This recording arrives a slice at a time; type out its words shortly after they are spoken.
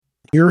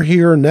You're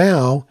here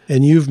now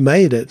and you've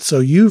made it. So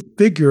you've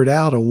figured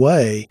out a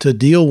way to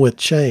deal with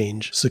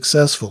change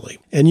successfully.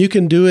 And you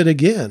can do it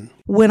again.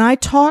 When I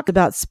talk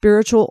about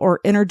spiritual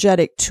or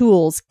energetic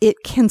tools, it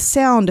can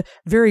sound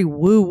very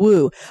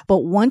woo-woo, but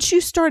once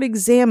you start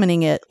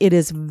examining it, it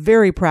is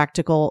very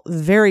practical,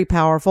 very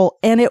powerful,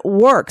 and it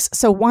works.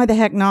 So why the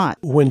heck not?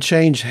 When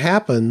change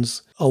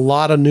happens, a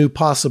lot of new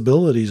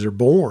possibilities are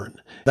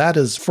born. That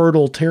is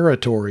fertile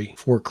territory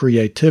for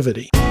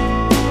creativity.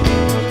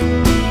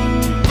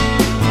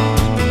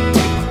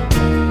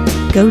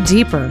 Go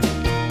deeper.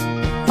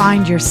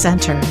 Find your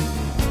center.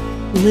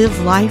 Live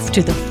life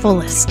to the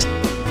fullest.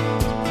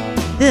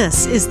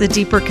 This is the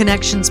Deeper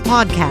Connections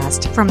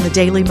podcast from the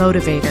Daily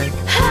Motivator.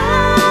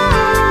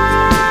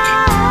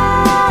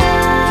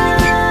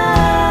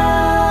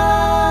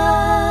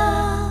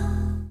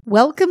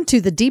 Welcome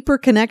to the Deeper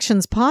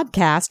Connections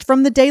podcast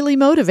from the Daily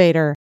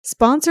Motivator,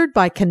 sponsored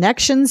by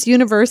Connections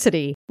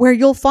University, where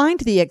you'll find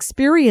the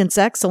Experience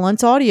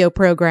Excellence audio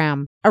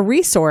program, a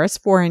resource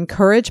for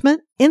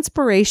encouragement,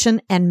 inspiration,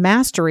 and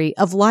mastery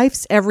of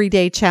life's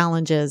everyday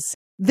challenges.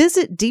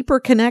 Visit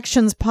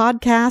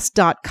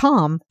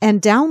deeperconnectionspodcast.com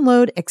and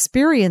download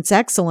Experience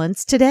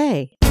Excellence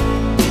today.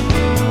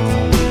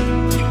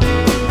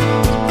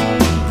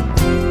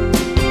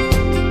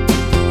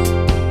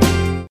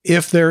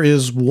 If there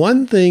is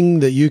one thing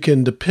that you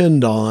can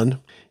depend on,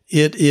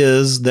 it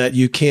is that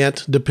you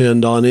can't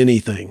depend on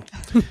anything.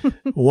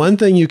 One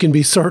thing you can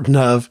be certain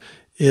of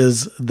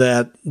is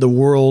that the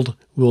world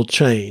will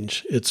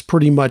change. It's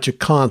pretty much a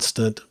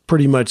constant,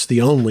 pretty much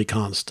the only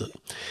constant.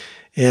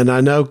 And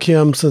I know,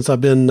 Kim, since I've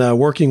been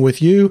working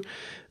with you,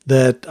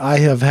 that I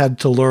have had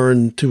to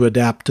learn to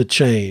adapt to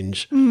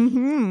change.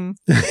 Mm-hmm.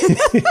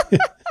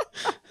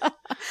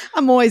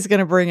 I'm always going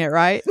to bring it,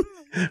 right?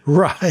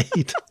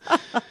 Right.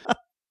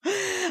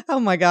 Oh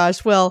my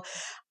gosh. Well,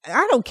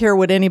 I don't care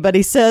what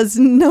anybody says.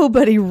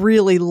 Nobody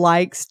really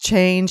likes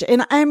change.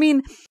 And I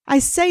mean, I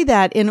say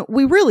that, and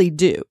we really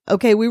do.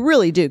 Okay, we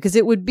really do, because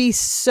it would be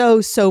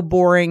so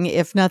boring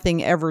if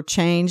nothing ever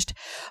changed.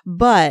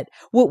 But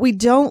what we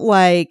don't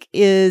like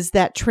is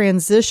that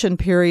transition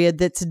period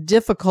that's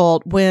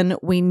difficult when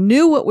we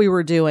knew what we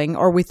were doing,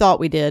 or we thought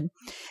we did,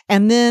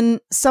 and then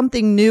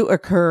something new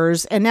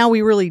occurs, and now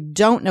we really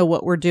don't know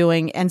what we're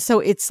doing. And so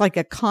it's like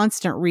a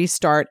constant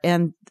restart.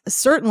 And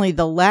certainly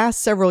the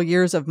last several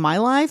years of my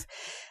life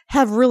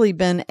have really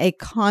been a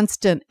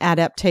constant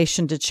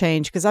adaptation to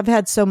change, because I've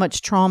had so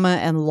much trauma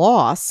and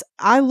loss.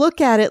 I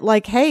look at it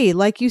like, hey,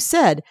 like you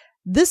said,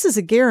 this is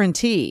a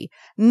guarantee.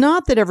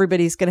 Not that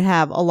everybody's going to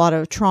have a lot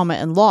of trauma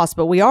and loss,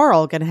 but we are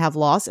all going to have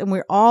loss, and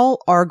we all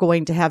are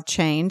going to have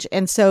change.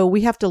 And so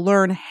we have to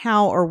learn,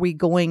 how are we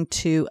going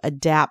to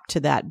adapt to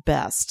that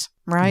best,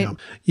 right?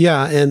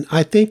 Yeah. And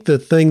I think the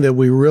thing that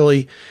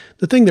really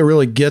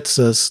gets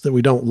us, that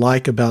we don't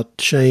like about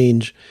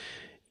change,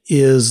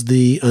 is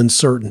the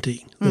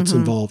uncertainty that's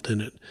involved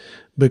in it,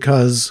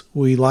 because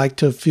we like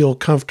to feel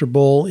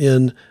comfortable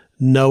in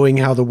knowing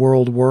how the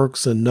world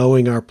works and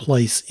knowing our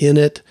place in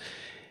it.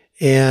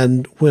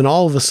 And when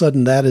all of a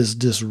sudden that is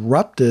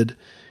disrupted,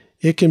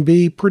 it can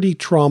be pretty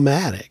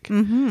traumatic.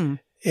 Mm-hmm.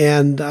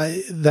 And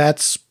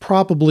that's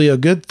probably a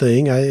good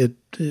thing.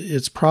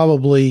 It's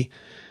probably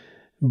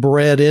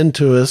bred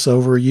into us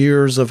over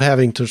years of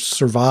having to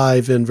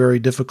survive in very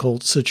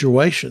difficult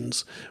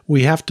situations.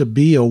 We have to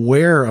be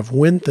aware of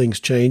when things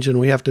change, and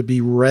we have to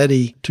be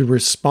ready to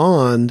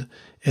respond.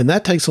 And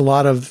that takes a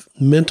lot of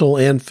mental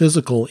and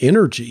physical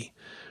energy,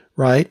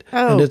 right?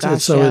 Oh, and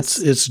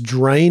it's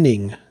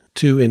draining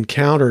to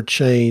encounter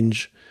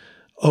change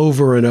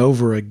over and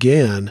over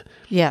again.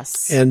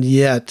 Yes. And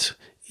yet,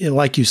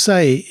 like you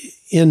say,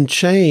 in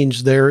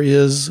change, there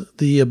is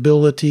the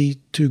ability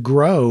to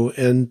grow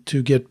and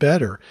to get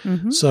better.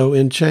 Mm-hmm. So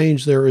in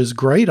change, there is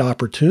great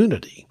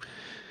opportunity.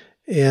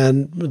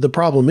 And the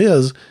problem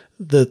is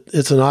that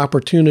it's an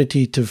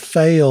opportunity to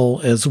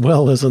fail as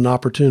well as an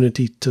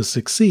opportunity to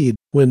succeed.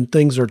 When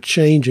things are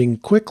changing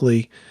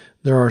quickly,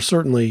 there are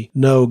certainly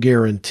no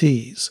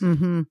guarantees.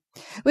 Mm-hmm.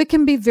 It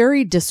can be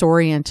very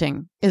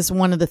disorienting, is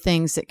one of the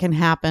things that can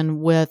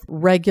happen with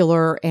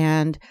regular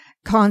and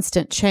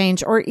constant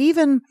change, or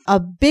even a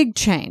big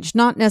change,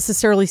 not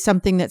necessarily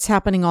something that's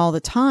happening all the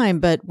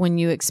time, but when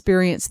you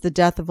experience the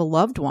death of a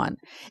loved one,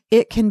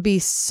 it can be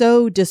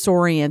so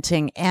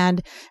disorienting,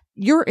 and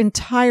your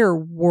entire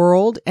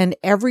world and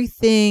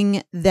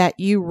everything that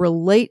you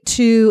relate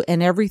to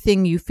and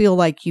everything you feel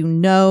like you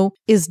know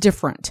is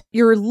different.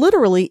 You're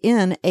literally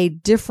in a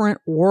different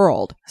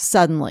world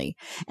suddenly.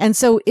 And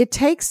so it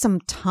takes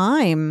some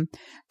time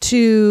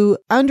to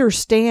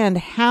understand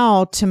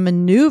how to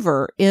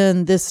maneuver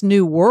in this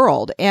new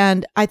world.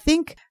 And I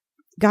think,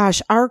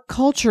 gosh, our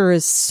culture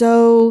is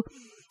so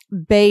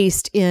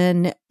based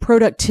in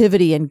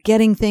productivity and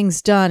getting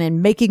things done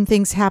and making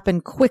things happen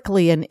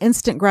quickly and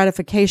instant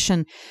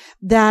gratification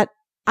that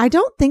I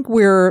don't think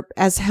we're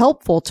as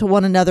helpful to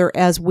one another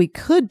as we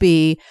could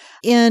be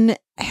in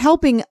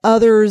helping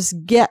others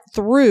get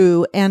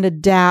through and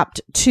adapt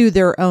to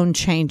their own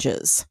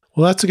changes.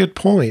 Well, that's a good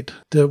point,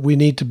 that we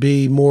need to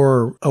be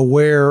more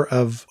aware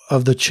of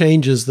the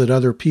changes that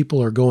other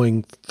people are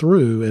going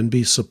through and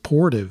be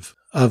supportive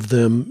of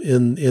them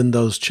in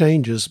those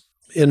changes.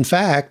 In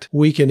fact,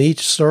 we can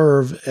each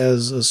serve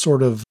as a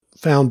sort of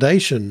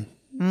foundation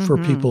for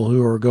people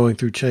who are going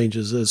through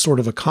changes, as sort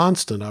of a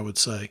constant, I would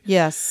say.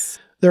 Yes.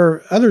 There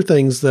are other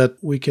things that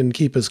we can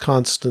keep as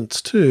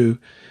constants too.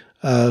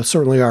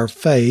 Certainly our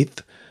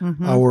faith,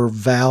 our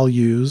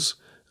values,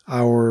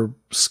 our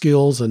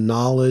skills and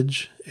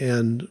knowledge,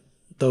 and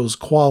those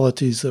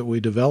qualities that we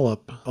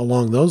develop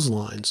along those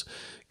lines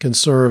can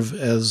serve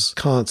as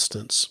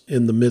constants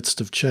in the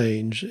midst of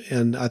change.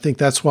 And I think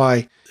that's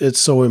why it's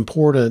so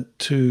important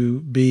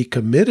to be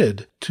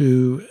committed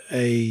to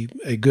a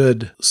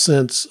good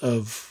sense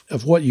of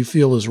what you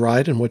feel is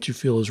right and what you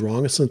feel is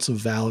wrong, a sense of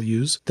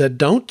values that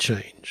don't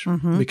change.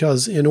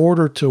 Because in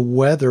order to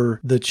weather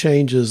the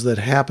changes that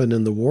happen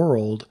in the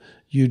world,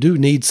 you do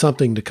need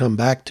something to come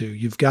back to.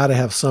 You've got to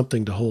have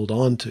something to hold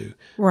on to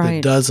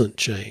that doesn't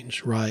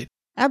change, right?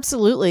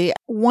 Absolutely.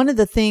 One of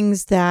the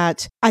things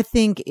that I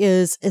think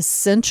is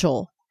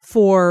essential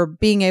for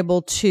being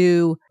able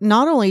to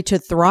not only to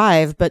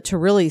thrive, but to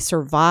really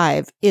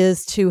survive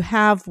is to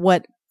have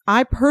what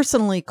I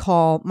personally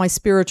call my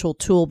spiritual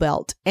tool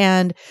belt.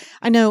 And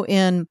I know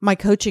in my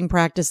coaching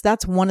practice,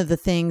 that's one of the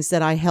things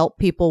that I help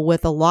people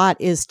with a lot,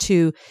 is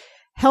to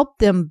help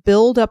them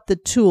build up the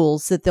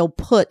tools that they'll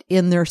put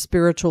in their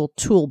spiritual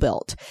tool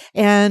belt.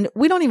 And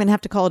we don't even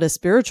have to call it a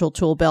spiritual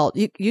tool belt.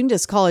 You can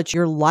just call it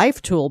your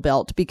life tool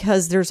belt,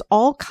 because there's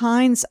all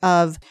kinds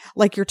of,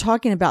 like you're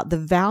talking about, the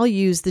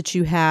values that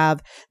you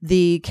have,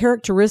 the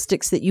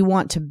characteristics that you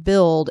want to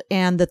build,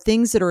 and the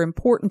things that are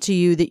important to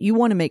you that you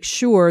want to make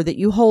sure that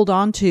you hold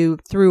on to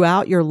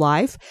throughout your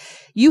life.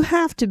 You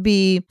have to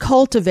be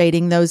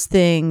cultivating those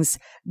things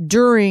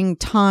during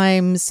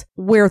times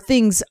where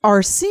things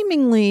are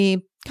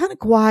seemingly kind of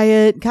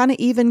quiet, kind of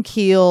even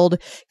keeled.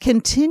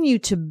 Continue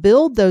to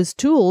build those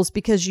tools,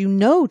 because you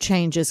know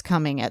change is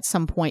coming at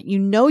some point. You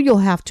know you'll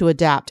have to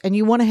adapt, and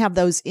you want to have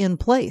those in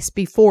place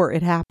before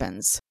it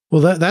happens.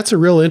 Well, that's a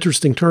real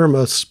interesting term,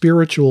 a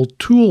spiritual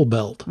tool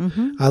belt.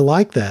 I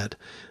like that.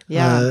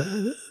 Yeah.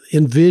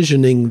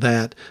 Envisioning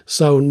that.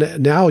 So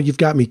now you've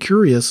got me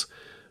curious.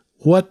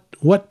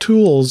 What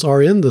tools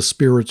are in the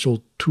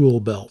spiritual tool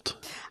belt?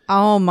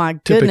 Oh my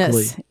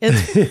goodness.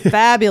 It's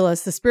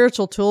fabulous. The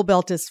spiritual tool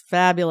belt is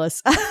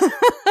fabulous.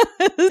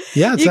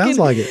 Yeah, it sounds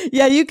like it.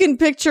 Yeah, you can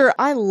picture,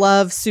 I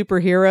love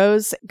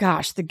superheroes.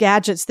 Gosh, the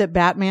gadgets that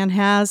Batman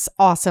has,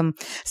 awesome.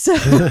 So,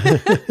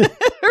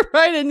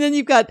 right. And then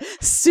you've got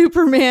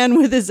Superman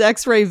with his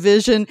X-ray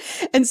vision.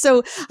 And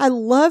so I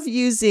love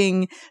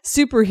using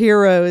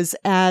superheroes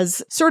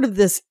as sort of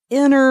this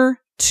inner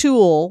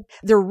tool.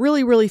 They're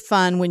really, really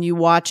fun when you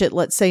watch it,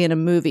 let's say in a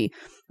movie.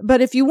 But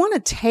if you want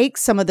to take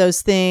some of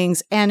those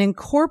things and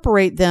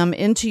incorporate them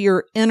into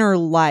your inner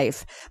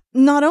life,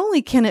 not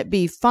only can it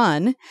be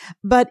fun,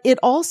 but it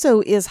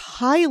also is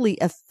highly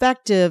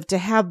effective to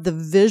have the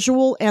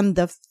visual and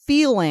the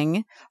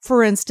feeling,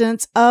 for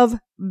instance, of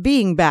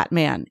being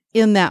Batman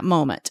in that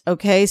moment.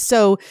 Okay.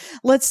 So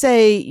let's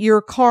say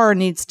your car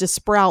needs to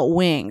sprout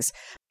wings.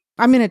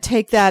 I'm going to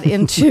take that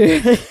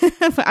into,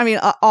 I mean,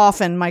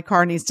 often my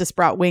car needs to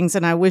sprout wings,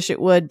 and I wish it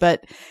would,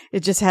 but it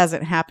just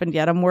hasn't happened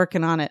yet. I'm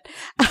working on it.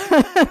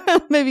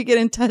 Maybe get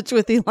in touch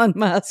with Elon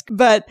Musk.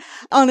 But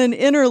on an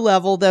inner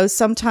level, though,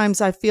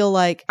 sometimes I feel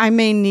like I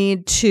may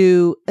need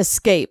to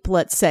escape,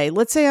 let's say.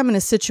 Let's say I'm in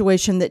a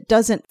situation that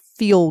doesn't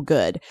feel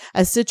good,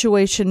 a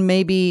situation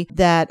maybe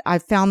that I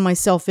found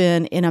myself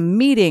in a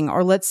meeting,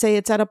 or let's say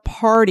it's at a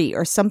party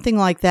or something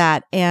like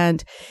that.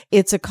 And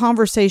it's a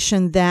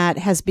conversation that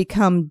has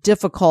become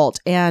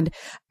difficult. And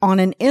on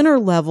an inner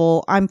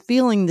level, I'm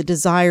feeling the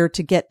desire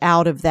to get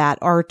out of that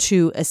or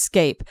to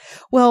escape.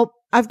 Well,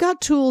 I've got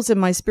tools in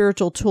my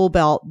spiritual tool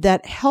belt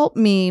that help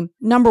me,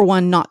 number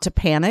one, not to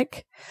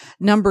panic.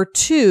 Number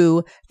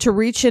two, to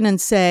reach in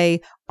and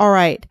say, all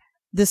right,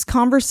 this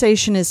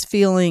conversation is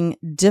feeling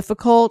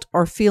difficult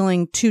or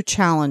feeling too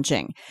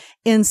challenging.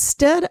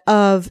 Instead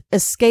of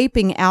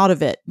escaping out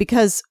of it,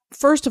 because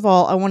first of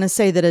all, I want to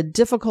say that a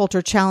difficult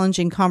or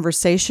challenging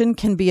conversation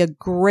can be a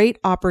great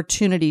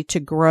opportunity to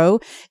grow.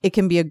 It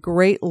can be a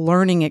great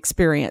learning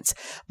experience,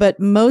 but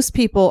most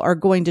people are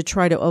going to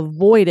try to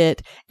avoid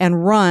it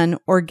and run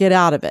or get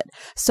out of it.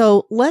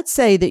 So let's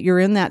say that you're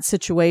in that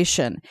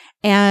situation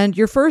and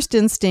your first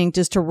instinct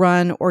is to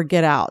run or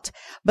get out,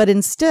 but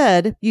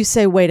instead you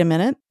say, wait a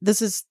minute,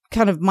 this is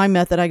kind of my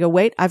method. I go,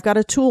 wait, I've got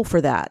a tool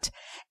for that.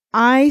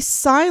 I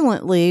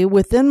silently,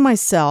 within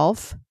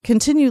myself,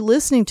 continue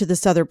listening to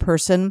this other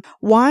person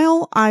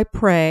while I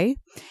pray.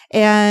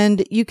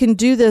 And you can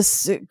do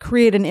this,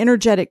 create an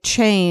energetic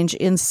change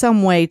in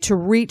some way to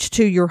reach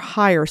to your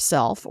higher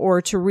self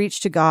or to reach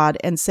to God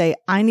and say,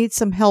 I need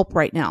some help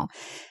right now.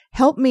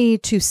 Help me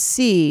to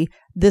see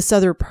this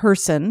other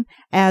person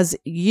as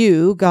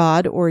you,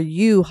 God, or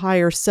you,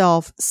 higher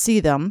self, see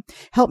them.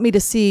 Help me to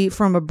see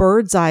from a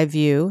bird's eye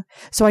view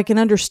so I can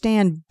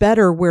understand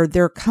better where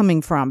they're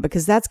coming from,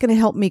 because that's going to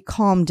help me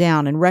calm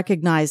down and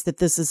recognize that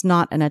this is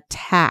not an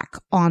attack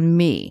on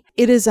me.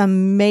 It is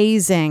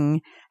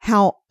amazing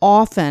how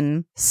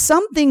often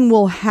something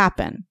will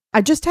happen.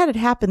 I just had it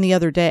happen the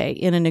other day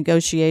in a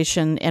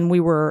negotiation, and we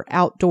were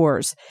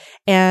outdoors,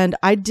 and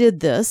I did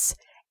this.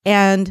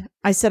 And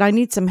I said, I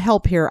need some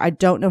help here. I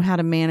don't know how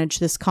to manage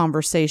this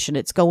conversation.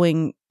 It's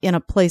going in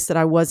a place that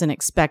I wasn't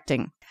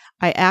expecting.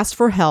 I asked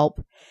for help,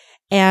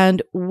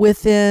 and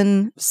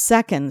within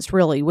seconds,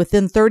 really,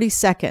 within 30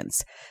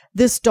 seconds,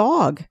 this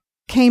dog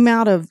came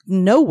out of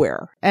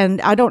nowhere. And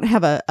I don't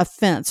have a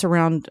fence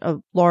around a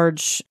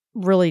large,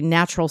 really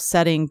natural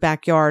setting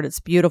backyard. It's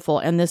beautiful.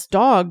 And this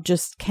dog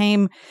just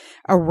came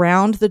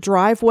around the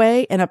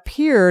driveway and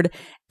appeared,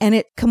 and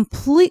it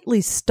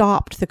completely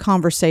stopped the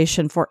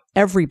conversation for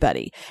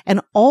everybody.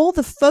 And all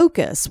the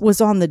focus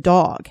was on the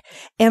dog.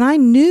 And I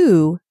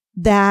knew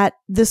that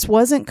this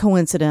wasn't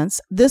coincidence.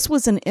 This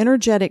was an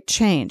energetic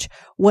change.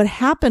 What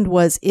happened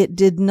was it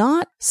did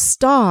not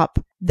stop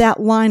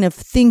that line of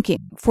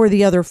thinking for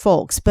the other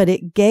folks, but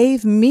it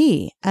gave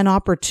me an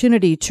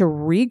opportunity to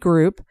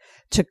regroup,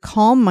 to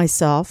calm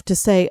myself, to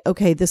say,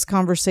 okay, this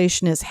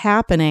conversation is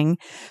happening.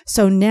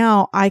 So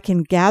now I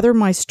can gather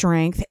my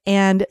strength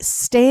and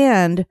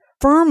stand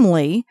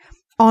firmly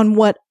on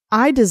what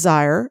I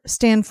desire,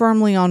 stand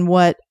firmly on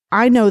what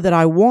I know that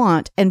I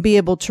want, and be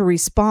able to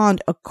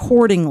respond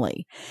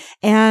accordingly.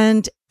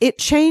 And it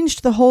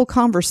changed the whole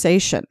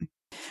conversation.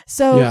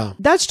 So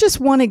that's just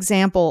one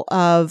example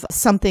of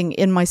something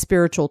in my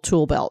spiritual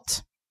tool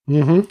belt.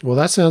 Mm-hmm. Well,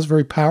 that sounds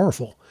very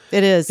powerful.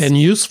 It is. And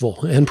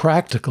useful and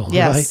practical,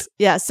 right?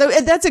 Yes. So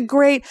that's a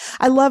great,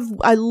 I love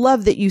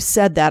that you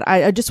said that.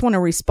 I just want to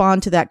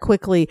respond to that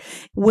quickly.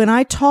 When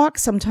I talk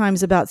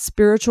sometimes about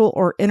spiritual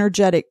or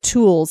energetic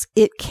tools,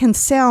 it can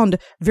sound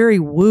very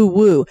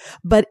woo-woo,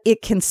 but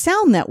it can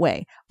sound that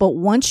way. But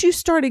once you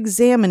start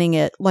examining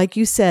it, like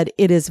you said,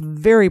 it is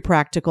very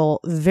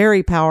practical,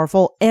 very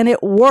powerful, and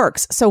it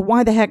works. So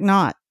why the heck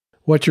not?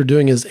 What you're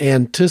doing is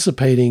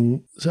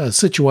anticipating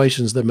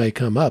situations that may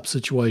come up,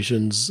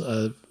 situations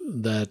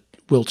that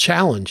will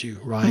challenge you,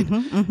 right?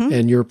 Mm-hmm, mm-hmm.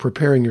 And you're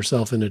preparing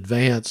yourself in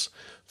advance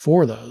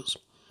for those.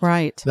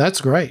 Right. That's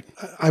great.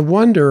 I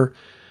wonder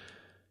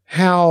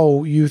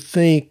how you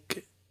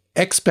think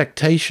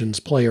expectations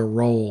play a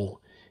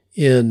role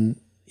in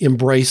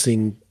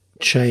embracing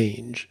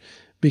change,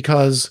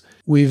 because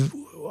we've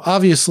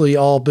obviously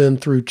all been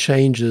through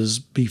changes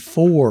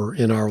before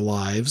in our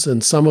lives,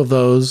 and some of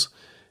those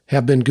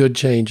have been good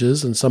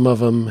changes and some of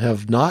them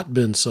have not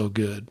been so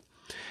good.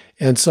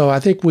 And so I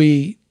think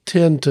we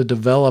tend to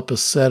develop a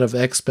set of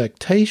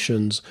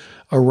expectations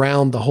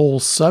around the whole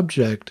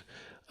subject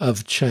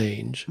of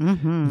change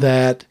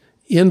that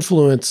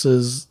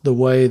influences the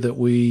way that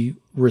we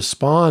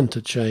respond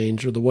to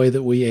change or the way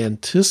that we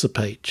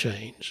anticipate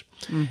change.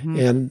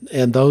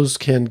 And those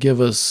can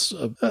give us,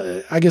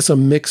 a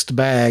mixed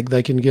bag.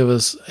 They can give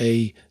us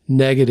a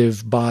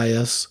negative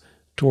bias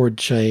toward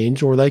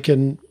change, or they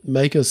can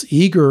make us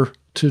eager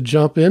to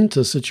jump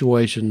into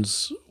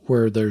situations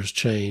where there's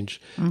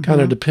change,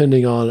 kind of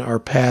depending on our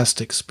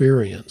past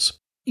experience.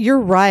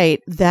 You're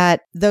right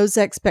that those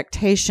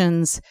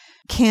expectations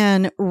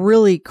can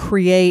really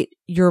create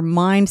your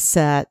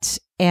mindset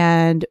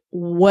and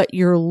what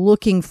you're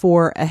looking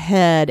for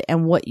ahead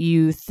and what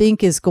you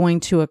think is going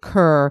to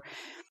occur.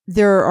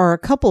 There are a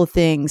couple of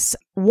things.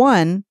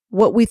 One,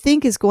 what we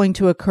think is going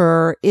to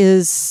occur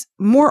is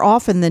more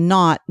often than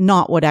not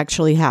what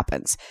actually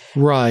happens.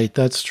 Right,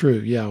 that's true.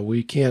 Yeah,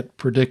 we can't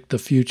predict the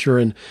future,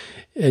 and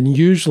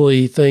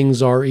usually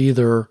things are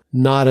either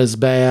not as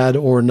bad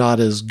or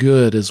not as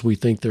good as we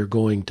think they're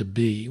going to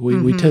be.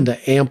 We tend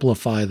to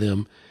amplify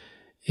them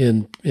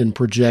in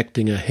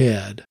projecting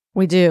ahead.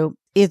 We do.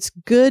 It's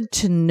good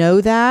to know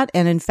that,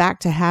 and in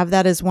fact to have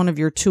that as one of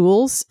your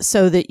tools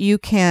so that you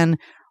can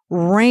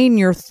rein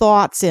your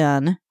thoughts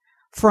in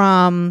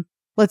from,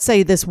 let's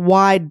say, this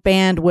wide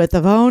bandwidth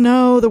of, oh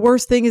no, the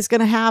worst thing is going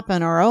to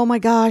happen, or oh my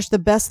gosh, the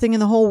best thing in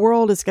the whole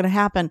world is going to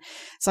happen.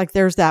 It's like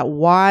there's that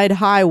wide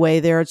highway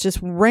there. It's just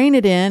rein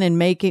it in and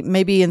make it,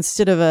 maybe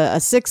instead of a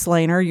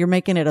 6-laner, you're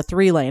making it a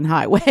 3-lane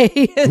highway.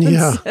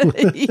 Yeah.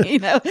 You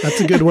know,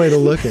 That's a good way to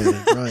look at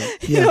it, right?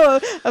 Yeah. You know,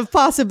 of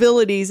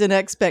possibilities and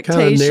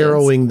expectations. Kind of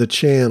narrowing the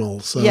channel,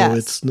 so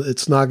Yes.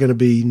 it's not going to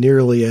be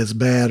nearly as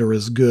bad or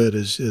as good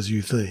as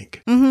you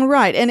think.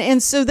 Right.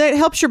 And so that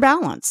helps your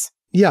balance.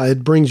 Yeah,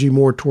 it brings you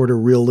more toward a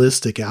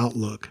realistic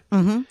outlook.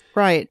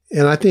 Right.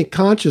 And I think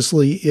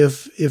consciously,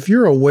 if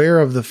you're aware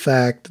of the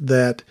fact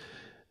that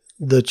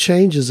the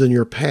changes in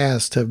your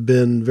past have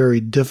been very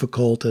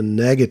difficult and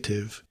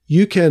negative,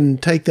 you can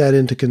take that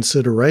into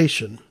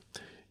consideration.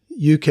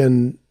 You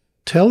can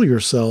tell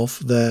yourself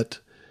that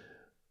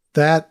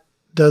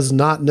does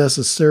not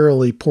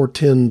necessarily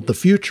portend the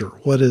future.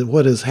 What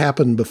has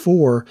happened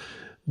before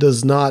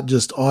does not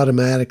just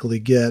automatically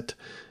get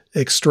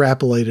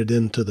extrapolated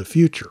into the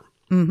future.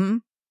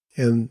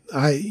 And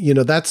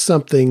that's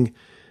something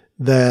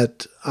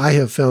that I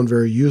have found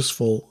very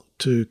useful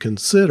to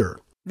consider.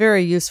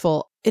 Very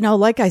useful.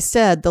 Like I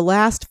said, the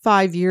last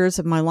 5 years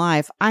of my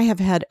life, I have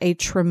had a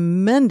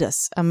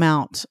tremendous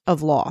amount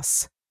of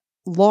loss.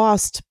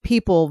 Lost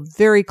people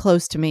very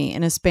close to me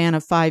in a span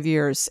of 5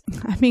 years.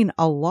 I mean,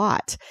 a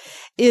lot.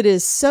 It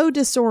is so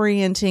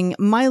disorienting.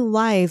 My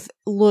life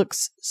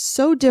looks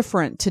so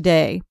different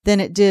today than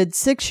it did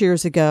 6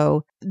 years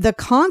ago. The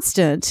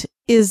constant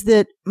is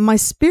that my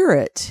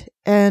spirit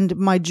and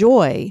my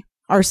joy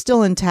are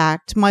still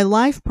intact. My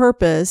life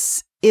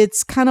purpose,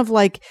 it's kind of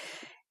like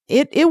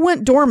it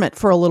went dormant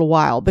for a little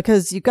while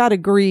because you got to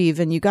grieve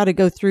and you got to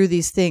go through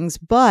these things,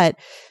 but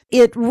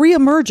it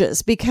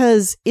reemerges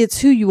because it's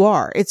who you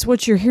are. It's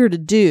what you're here to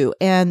do,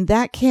 and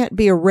that can't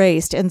be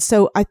erased. And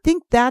so I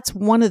think that's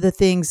one of the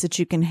things that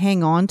you can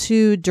hang on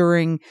to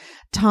during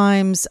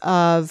times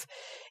of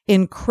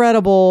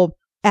incredible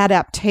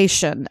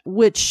adaptation,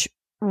 which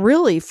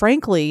really,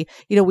 frankly,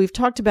 we've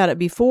talked about it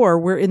before.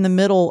 We're in the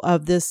middle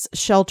of this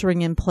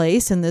sheltering in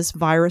place and this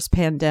virus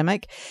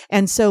pandemic.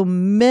 And so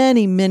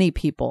many, many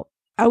people,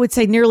 I would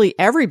say nearly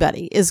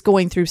everybody, is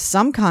going through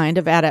some kind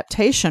of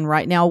adaptation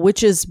right now,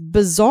 which is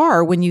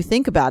bizarre when you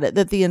think about it,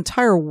 that the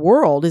entire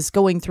world is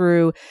going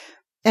through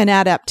an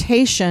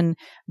adaptation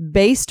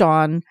based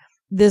on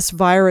this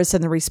virus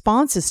and the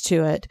responses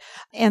to it.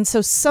 And so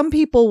some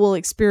people will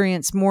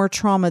experience more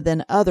trauma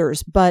than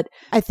others. But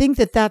I think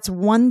that that's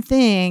one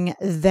thing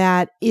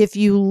that if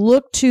you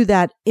look to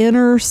that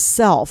inner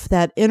self,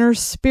 that inner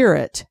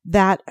spirit,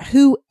 that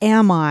who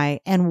am I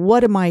and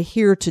what am I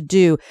here to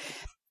do,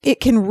 it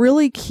can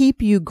really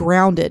keep you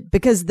grounded,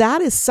 because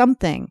that is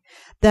something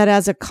that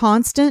as a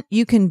constant,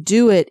 you can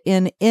do it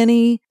in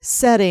any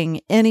setting,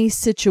 any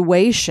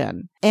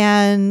situation.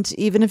 And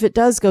even if it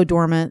does go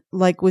dormant,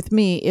 like with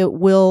me, it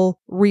will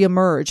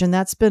reemerge. And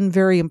that's been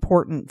very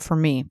important for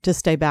me to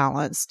stay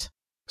balanced.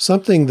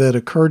 Something that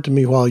occurred to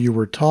me while you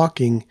were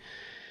talking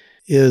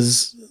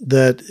is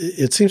that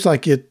it seems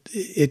like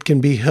it can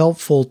be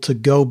helpful to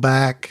go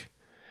back.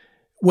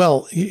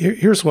 Well,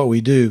 here's what we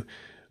do.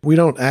 We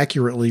don't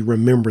accurately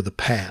remember the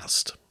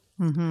past.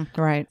 Mm-hmm,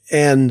 right.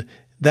 And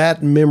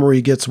that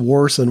memory gets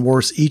worse and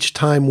worse each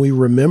time we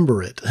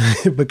remember it.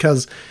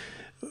 Because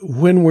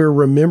when we're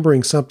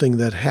remembering something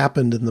that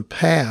happened in the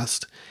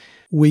past,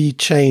 we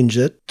change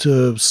it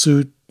to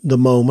suit the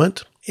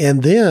moment.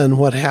 And then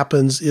what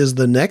happens is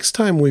the next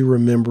time we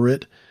remember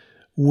it,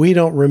 we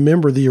don't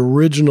remember the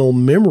original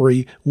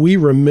memory. We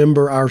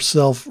remember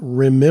ourselves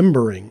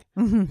remembering.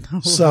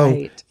 So,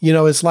 right.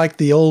 It's like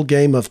the old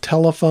game of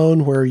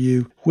telephone where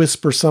you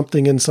whisper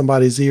something in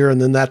somebody's ear and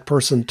then that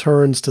person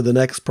turns to the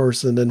next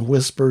person and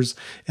whispers.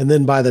 And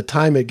then by the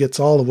time it gets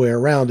all the way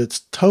around,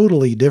 it's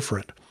totally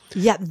different.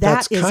 Yeah,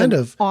 that's kind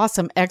of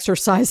awesome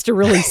exercise to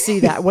really see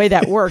that way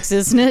that works,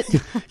 isn't it?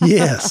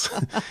 Yes.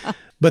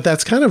 But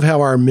that's kind of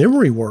how our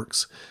memory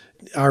works.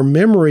 Our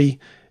memory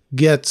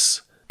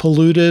gets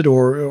polluted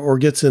or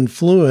gets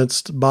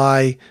influenced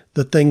by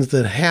the things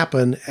that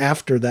happen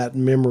after that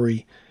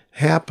memory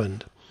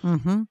happened.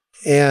 Mm-hmm.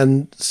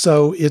 And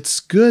so it's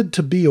good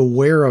to be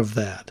aware of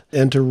that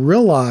and to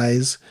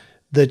realize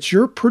that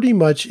you're pretty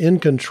much in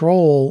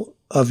control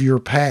of your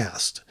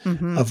past,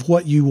 mm-hmm. of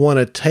what you want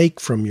to take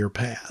from your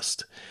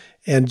past.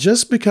 And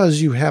just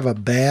because you have a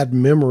bad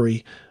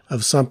memory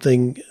of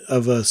something,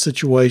 of a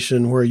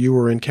situation where you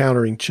were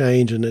encountering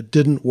change and it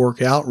didn't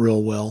work out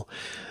real well,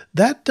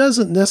 that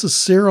doesn't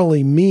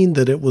necessarily mean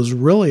that it was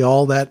really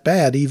all that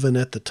bad, even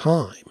at the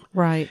time.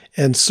 Right.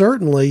 And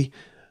certainly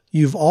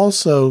you've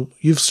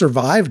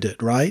survived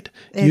it, right?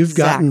 Exactly. You've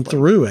gotten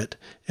through it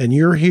and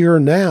you're here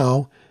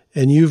now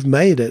and you've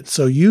made it.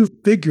 So you've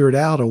figured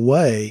out a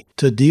way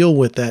to deal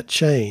with that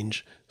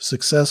change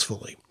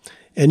successfully.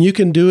 And you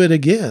can do it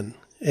again.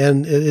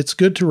 And it's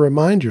good to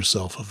remind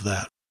yourself of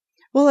that.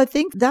 Well, I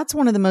think that's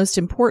one of the most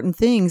important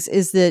things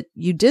is that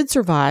you did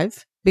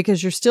survive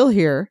because you're still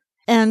here.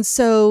 And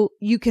so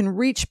you can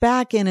reach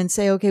back in and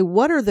say, okay,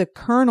 what are the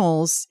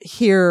kernels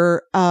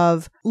here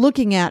of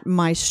looking at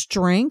my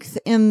strength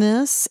in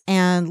this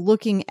and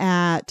looking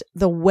at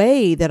the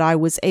way that I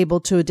was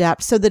able to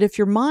adapt, so that if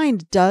your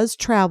mind does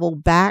travel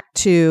back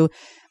to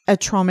a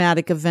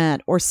traumatic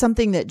event or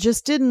something that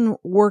just didn't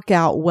work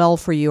out well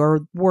for you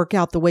or work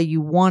out the way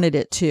you wanted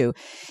it to,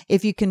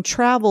 if you can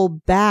travel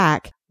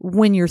back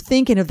when you're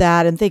thinking of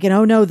that and thinking,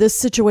 oh no, this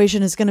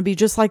situation is going to be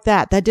just like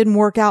that. That didn't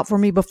work out for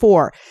me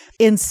before.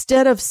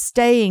 Instead of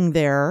staying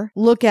there,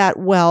 look at,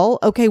 well,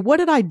 okay, what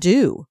did I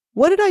do?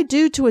 What did I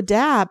do to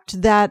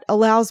adapt that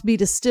allows me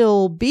to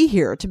still be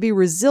here, to be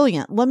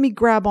resilient? Let me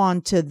grab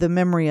on to the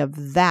memory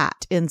of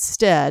that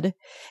instead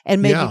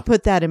and maybe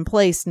put that in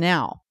place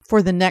now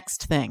for the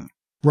next thing.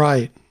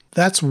 Right.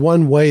 That's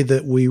one way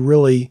that we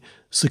really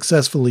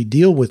successfully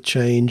deal with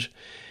change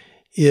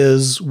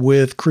is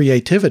with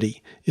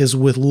creativity, is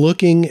with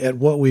looking at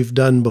what we've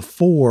done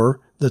before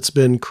that's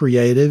been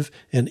creative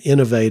and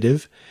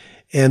innovative,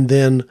 and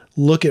then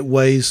look at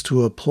ways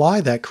to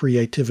apply that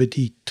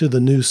creativity to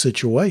the new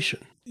situation.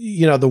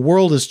 The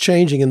world is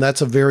changing, and that's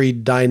a very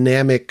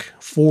dynamic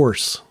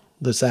force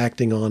that's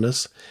acting on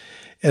us.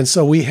 And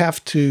so we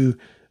have to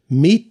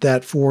meet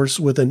that force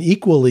with an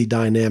equally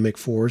dynamic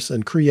force,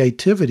 and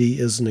creativity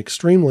is an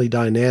extremely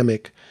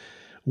dynamic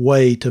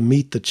way to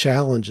meet the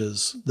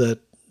challenges that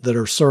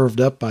are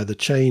served up by the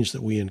change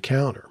that we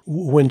encounter.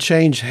 When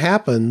change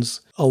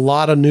happens, a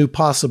lot of new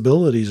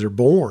possibilities are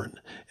born.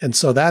 And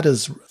so that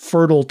is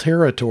fertile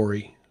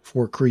territory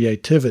for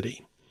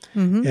creativity.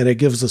 Mm-hmm. And it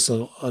gives us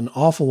an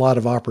awful lot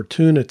of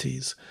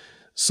opportunities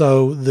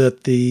so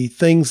that the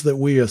things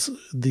that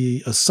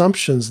the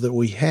assumptions that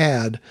we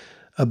had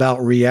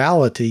about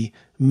reality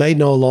may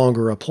no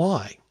longer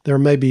apply. There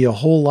may be a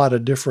whole lot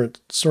of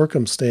different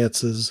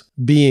circumstances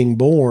being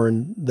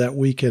born that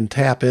we can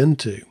tap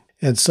into.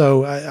 And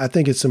so I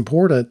think it's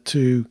important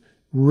to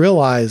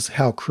realize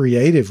how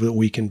creative that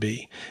we can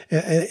be,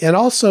 and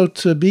also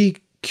to be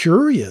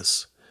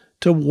curious,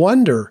 to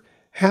wonder,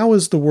 how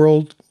is the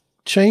world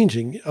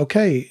changing?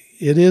 Okay,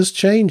 it is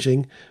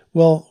changing.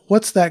 Well,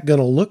 what's that going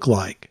to look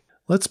like?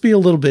 Let's be a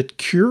little bit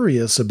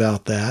curious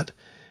about that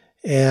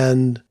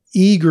and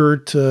eager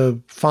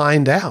to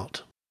find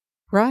out.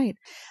 Right.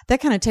 That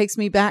kind of takes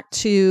me back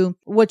to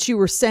what you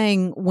were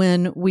saying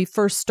when we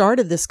first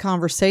started this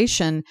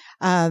conversation.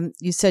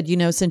 You said,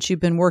 since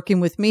you've been working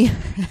with me,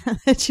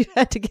 that you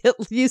had to get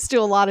used to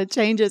a lot of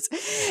changes.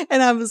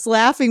 And I was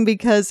laughing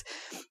because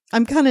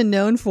I'm kind of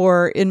known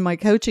for, in my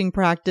coaching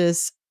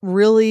practice,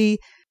 really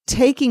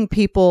taking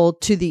people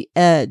to the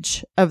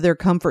edge of their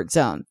comfort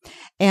zone.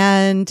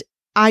 And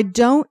I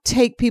don't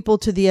take people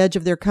to the edge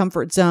of their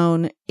comfort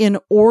zone in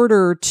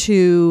order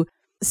to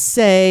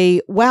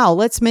say, wow,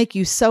 let's make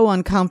you so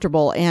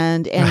uncomfortable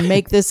and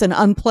make this an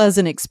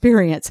unpleasant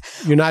experience.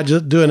 You're not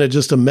just doing it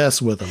just to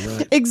mess with them,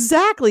 right?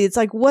 Exactly. It's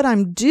like what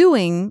I'm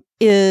doing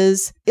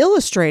is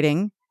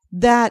illustrating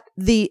that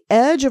the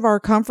edge of our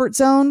comfort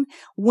zone,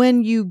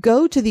 when you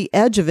go to the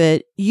edge of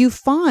it, you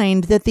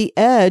find that the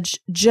edge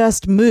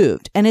just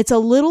moved and it's a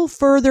little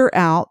further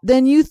out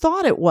than you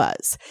thought it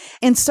was.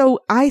 And so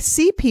I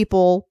see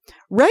people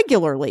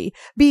regularly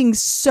being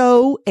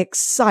so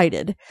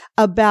excited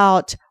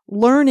about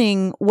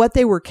learning what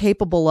they were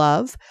capable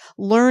of,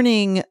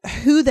 learning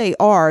who they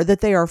are, that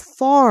they are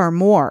far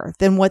more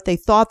than what they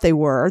thought they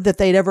were, that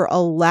they'd ever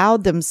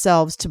allowed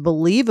themselves to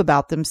believe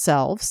about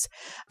themselves.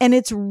 And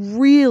it's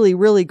really,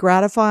 really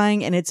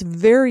gratifying, and it's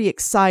very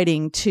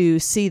exciting to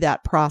see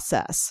that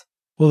process.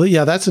 Well,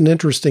 yeah, that's an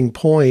interesting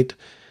point.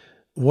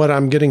 What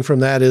I'm getting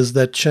from that is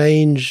that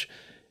change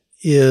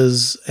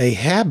is a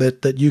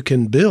habit that you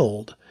can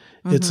build.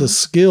 Mm-hmm. It's a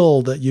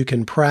skill that you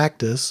can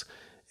practice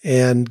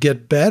and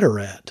get better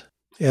at.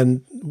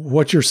 And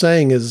what you're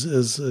saying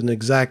is an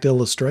exact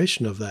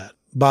illustration of that.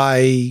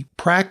 By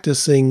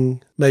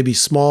practicing maybe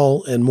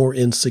small and more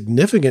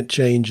insignificant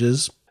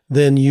changes,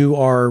 then you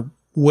are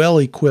well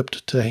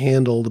equipped to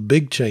handle the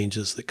big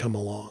changes that come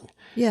along.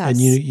 Yes. And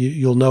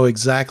you'll know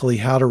exactly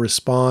how to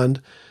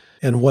respond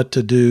and what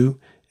to do,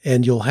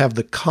 and you'll have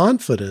the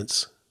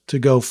confidence to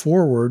go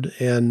forward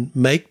and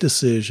make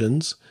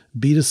decisions,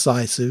 be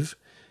decisive,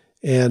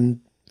 and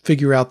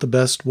figure out the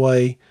best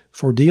way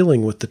for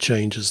dealing with the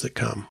changes that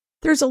come.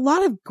 There's a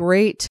lot of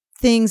great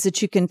things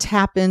that you can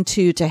tap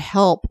into to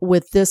help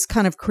with this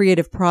kind of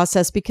creative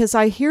process, because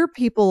I hear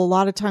people a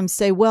lot of times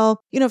say, well,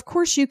 of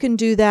course you can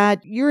do that.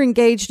 You're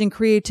engaged in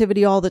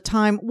creativity all the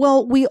time.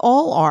 Well, we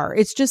all are.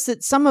 It's just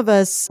that some of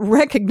us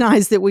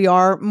recognize that we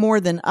are more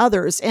than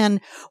others.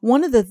 And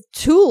one of the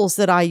tools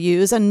that I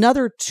use,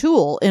 another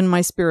tool in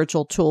my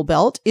spiritual tool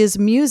belt, is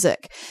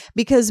music,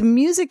 because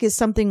music is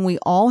something we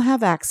all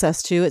have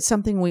access to. It's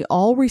something we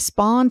all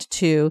respond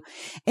to.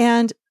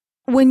 And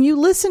when you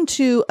listen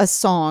to a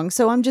song,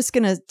 so I'm just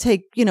going to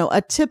take,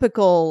 a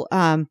typical,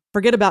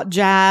 forget about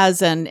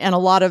jazz and a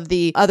lot of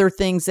the other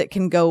things that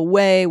can go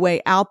way,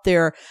 way out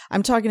there.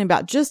 I'm talking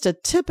about just a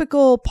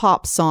typical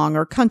pop song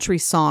or country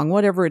song,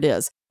 whatever it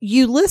is.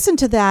 You listen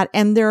to that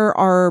and there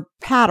are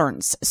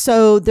patterns.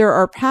 So there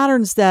are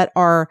patterns that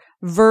are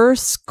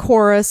verse,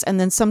 chorus, and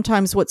then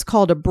sometimes what's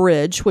called a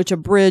bridge, which a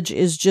bridge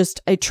is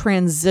just a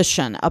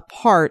transition, a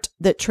part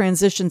that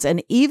transitions.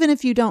 And even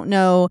if you don't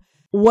know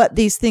what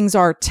these things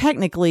are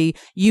technically,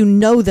 you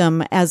know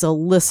them as a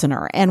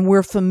listener, and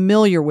we're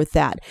familiar with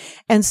that.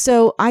 And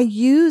so I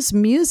use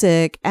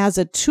music as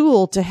a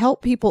tool to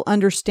help people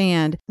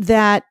understand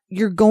that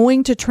you're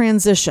going to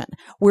transition.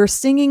 We're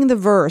singing the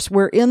verse.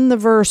 We're in the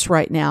verse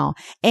right now.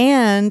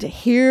 And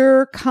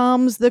here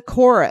comes the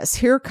chorus.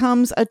 Here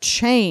comes a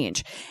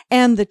change.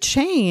 And the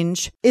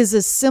change is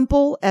as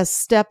simple as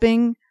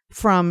stepping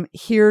from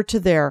here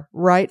to there,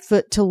 right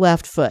foot to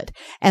left foot.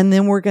 And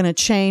then we're going to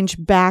change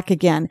back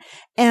again.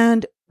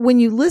 And when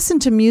you listen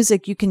to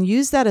music, you can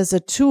use that as a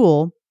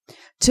tool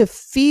to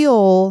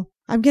feel,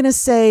 I'm going to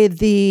say,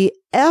 the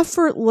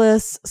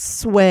effortless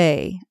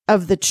sway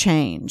of the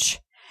change.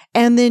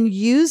 and then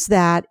use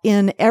that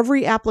in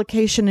every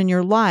application in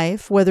your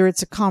life, whether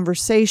it's a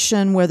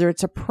conversation, whether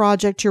it's a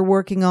project you're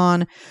working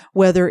on,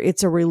 whether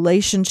it's a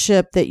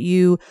relationship that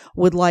you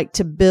would like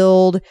to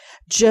build.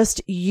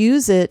 Just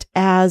use it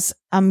as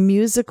a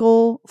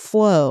musical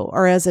flow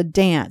or as a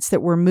dance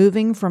that we're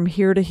moving from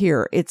here to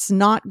here. It's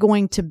not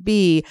going to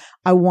be,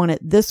 I want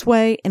it this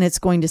way and it's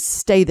going to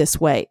stay this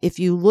way. If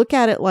you look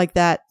at it like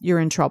that, you're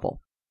in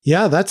trouble.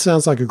 Yeah, that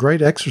sounds like a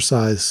great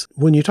exercise.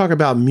 When you talk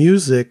about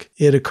music,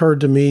 it occurred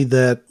to me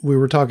that we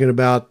were talking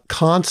about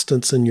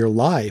constants in your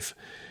life.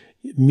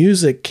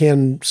 Music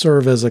can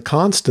serve as a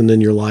constant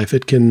in your life.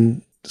 It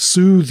can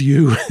soothe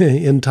you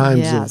in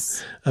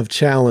times of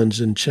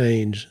challenge and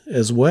change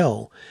as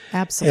well.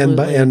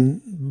 Absolutely.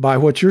 And by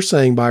what you're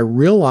saying, by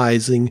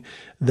realizing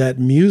that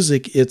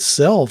music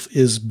itself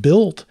is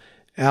built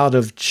out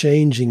of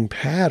changing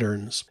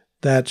patterns,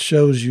 that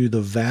shows you the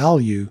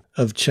value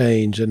of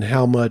change and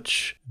how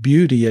much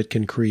beauty it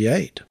can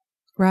create.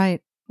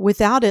 Right.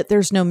 Without it,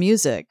 there's no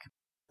music.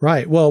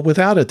 Right. Well,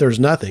 without it, there's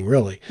nothing,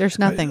 really. There's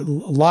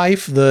nothing.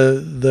 Life,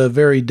 the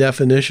very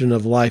definition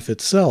of life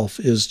itself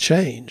is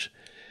change.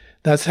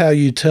 That's how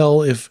you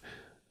tell if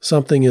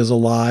something is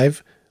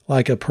alive,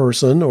 like a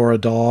person or a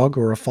dog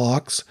or a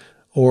fox,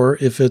 or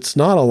if it's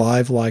not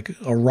alive, like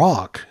a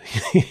rock.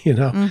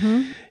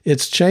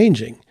 It's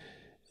changing.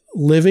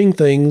 Living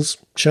things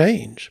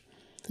change.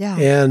 Yeah.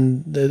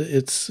 And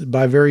it's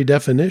by very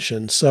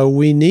definition. So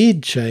we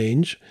need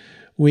change.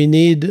 We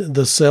need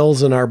the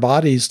cells in our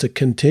bodies to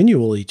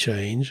continually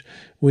change.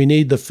 We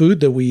need the food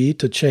that we eat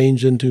to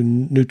change into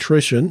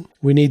nutrition.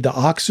 We need the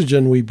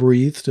oxygen we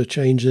breathe to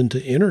change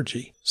into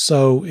energy.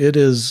 So it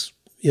is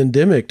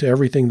endemic to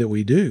everything that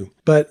we do.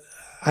 But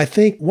I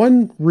think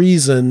one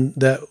reason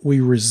that we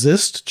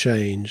resist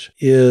change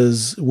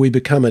is we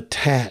become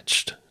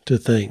attached to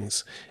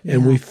things,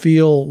 and we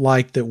feel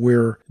like that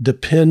we're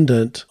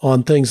dependent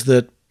on things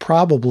that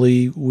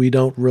probably we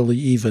don't really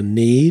even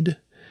need,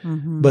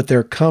 but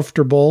they're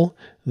comfortable,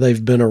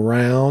 they've been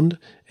around,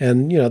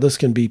 and this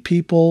can be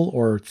people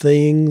or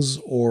things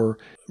or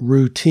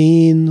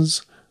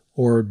routines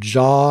or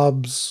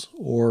jobs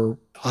or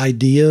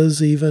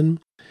ideas even.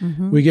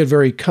 We get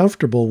very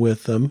comfortable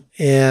with them,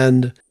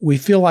 and we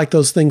feel like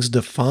those things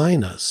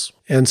define us.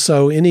 And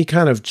so any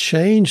kind of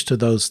change to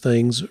those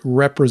things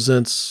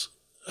represents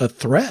a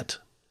threat.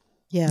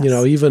 Yes.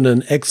 Even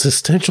an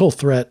existential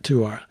threat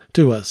to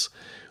us.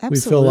 Absolutely. We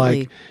feel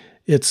like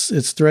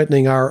it's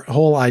threatening our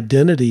whole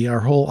identity,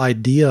 our whole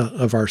idea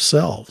of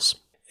ourselves.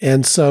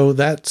 And so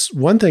that's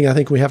one thing I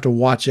think we have to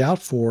watch out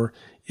for,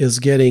 is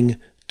getting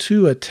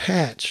too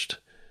attached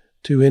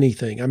to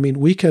anything. I mean,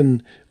 we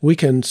can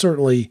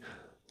certainly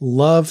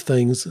love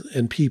things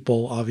and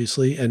people,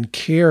 obviously, and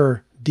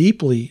care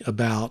deeply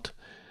about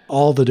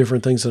all the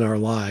different things in our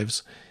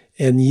lives.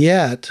 And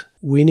yet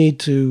we need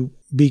to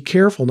be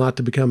careful not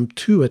to become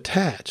too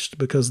attached,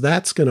 because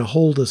that's going to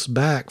hold us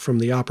back from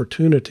the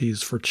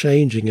opportunities for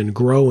changing and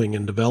growing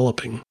and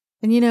developing.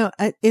 And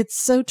it's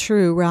so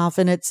true, Ralph.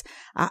 And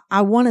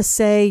I want to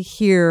say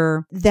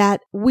here that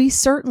we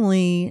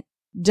certainly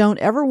don't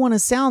ever want to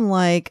sound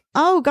like,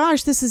 oh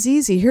gosh, this is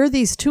easy. Here are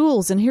these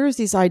tools and here's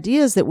these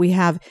ideas that we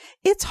have.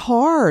 It's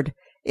hard.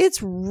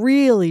 It's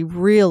really,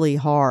 really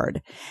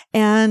hard.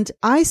 And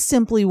I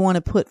simply want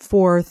to put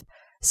forth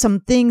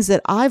some things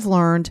that I've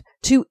learned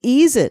to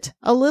ease it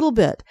a little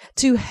bit,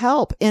 to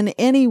help in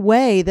any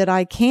way that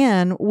I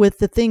can with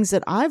the things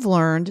that I've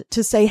learned,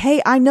 to say,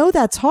 hey, I know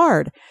that's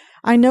hard.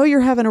 I know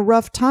you're having a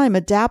rough time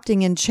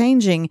adapting and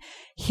changing.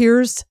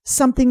 Here's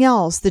something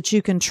else that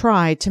you can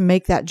try to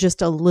make that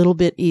just a little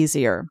bit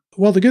easier.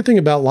 Well, the good thing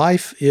about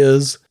life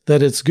is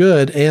that it's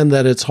good and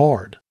that it's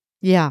hard.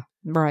 Yeah,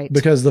 right.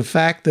 Because the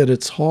fact that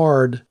it's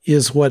hard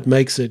is what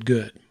makes it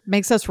good.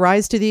 Makes us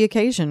rise to the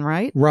occasion,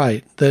 right?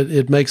 Right. That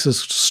it makes us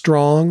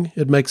strong,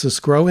 it makes us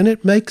grow, and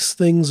it makes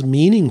things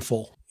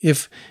meaningful.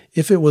 If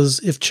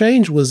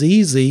change was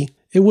easy,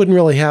 it wouldn't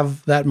really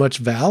have that much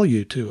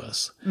value to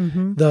us.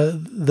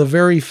 The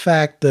very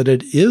fact that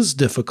it is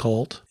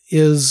difficult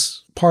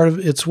is part of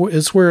it's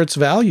where its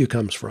value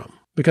comes from.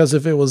 Because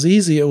if it was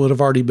easy, it would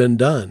have already been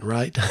done,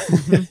 right?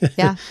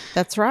 Yeah,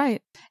 that's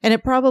right. And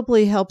it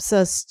probably helps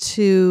us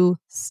to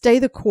stay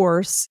the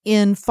course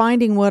in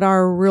finding what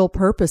our real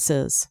purpose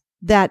is.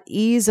 That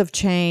ease of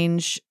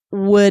change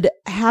would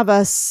have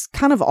us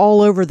kind of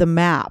all over the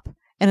map.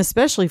 And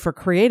especially for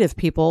creative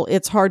people,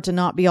 it's hard to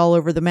not be all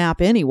over the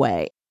map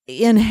anyway.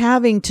 In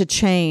having to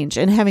change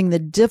and having the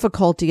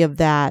difficulty of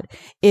that,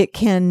 it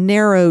can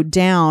narrow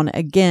down,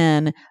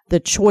 again, the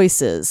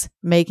choices,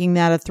 making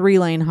that a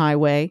 3-lane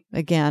highway,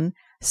 again,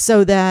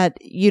 so that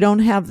you don't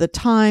have the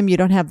time, you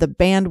don't have the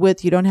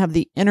bandwidth, you don't have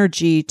the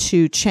energy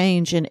to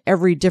change in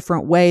every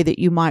different way that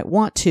you might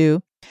want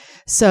to.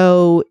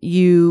 So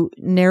you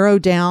narrow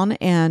down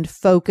and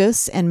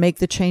focus and make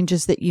the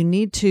changes that you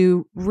need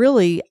to,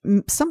 really,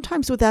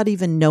 sometimes without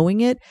even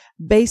knowing it,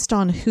 based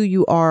on who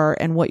you are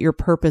and what your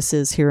purpose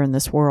is here in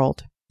this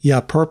world. Yeah,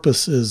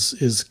 purpose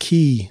is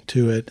key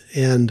to it.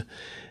 And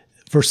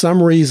for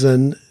some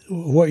reason,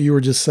 what you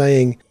were just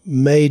saying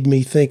made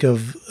me think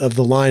of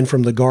the line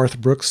from the Garth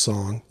Brooks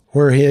song,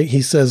 where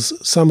he says,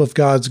 some of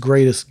God's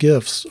greatest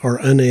gifts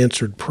are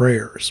unanswered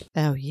prayers.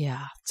 Oh,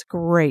 yeah. It's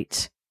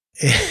great.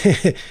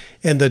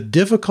 And the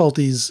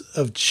difficulties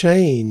of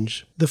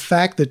change, the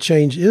fact that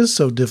change is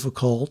so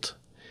difficult,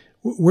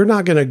 we're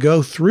not going to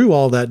go through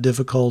all that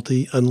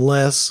difficulty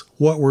unless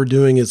what we're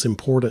doing is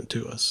important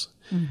to us.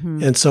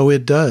 Mm-hmm. And so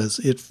it does.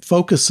 It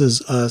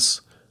focuses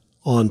us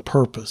on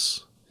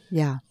purpose,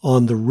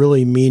 on the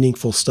really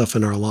meaningful stuff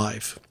in our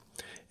life.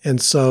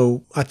 And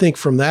so I think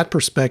from that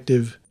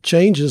perspective,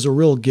 change is a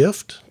real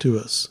gift to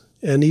us.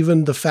 And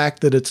even the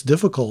fact that it's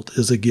difficult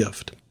is a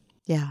gift.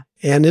 Yeah.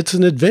 And it's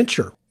an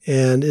adventure.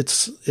 And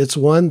it's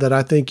one that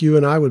I think you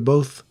and I would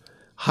both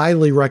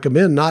highly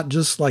recommend, not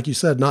just, like you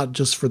said, not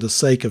just for the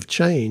sake of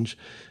change,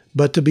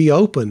 but to be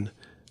open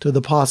to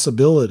the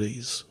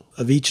possibilities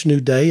of each new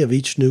day, of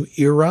each new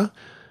era,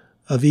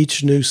 of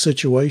each new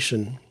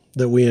situation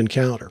that we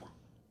encounter.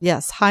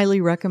 Yes,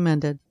 highly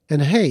recommended.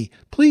 And hey,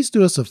 please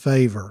do us a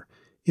favor.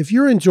 If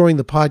you're enjoying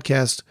the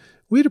podcast,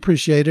 we'd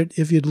appreciate it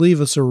if you'd leave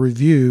us a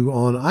review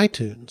on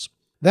iTunes.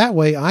 That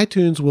way,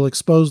 iTunes will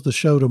expose the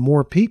show to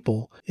more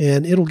people,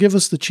 and it'll give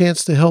us the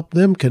chance to help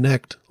them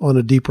connect on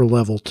a deeper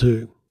level,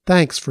 too.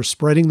 Thanks for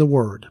spreading the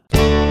word.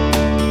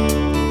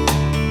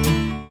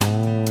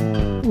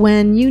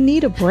 When you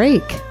need a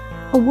break,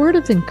 a word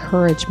of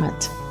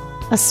encouragement,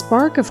 a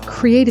spark of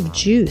creative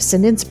juice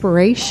and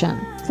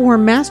inspiration for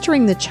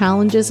mastering the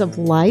challenges of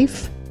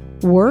life,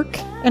 work,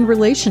 and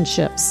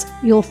relationships,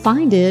 you'll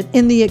find it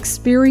in the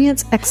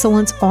Experience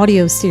Excellence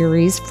audio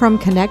series from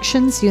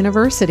Connections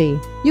University.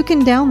 You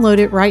can download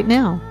it right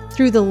now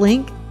through the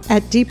link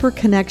at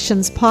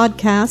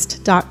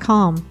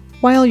deeperconnectionspodcast.com.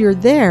 While you're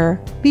there,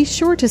 be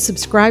sure to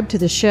subscribe to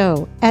the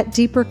show at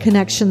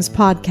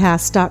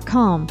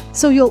deeperconnectionspodcast.com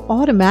so you'll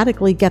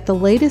automatically get the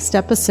latest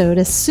episode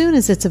as soon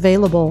as it's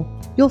available.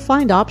 You'll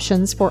find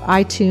options for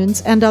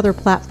iTunes and other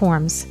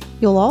platforms.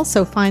 You'll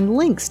also find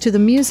links to the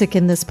music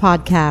in this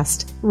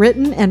podcast,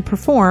 written and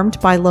performed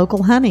by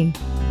Local Honey.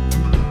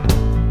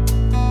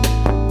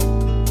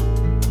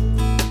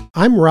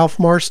 I'm Ralph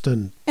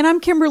Marston. And I'm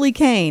Kimberly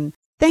Kane.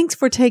 Thanks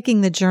for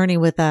taking the journey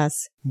with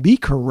us. Be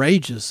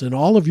courageous in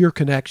all of your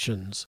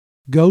connections.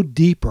 Go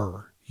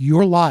deeper.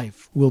 Your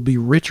life will be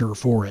richer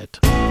for it.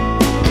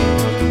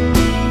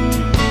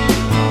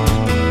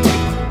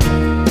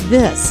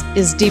 This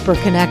is Deeper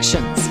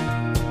Connections.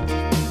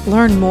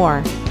 Learn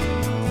more,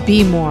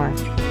 be more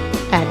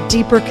at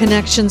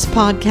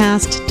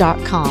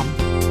deeperconnectionspodcast.com.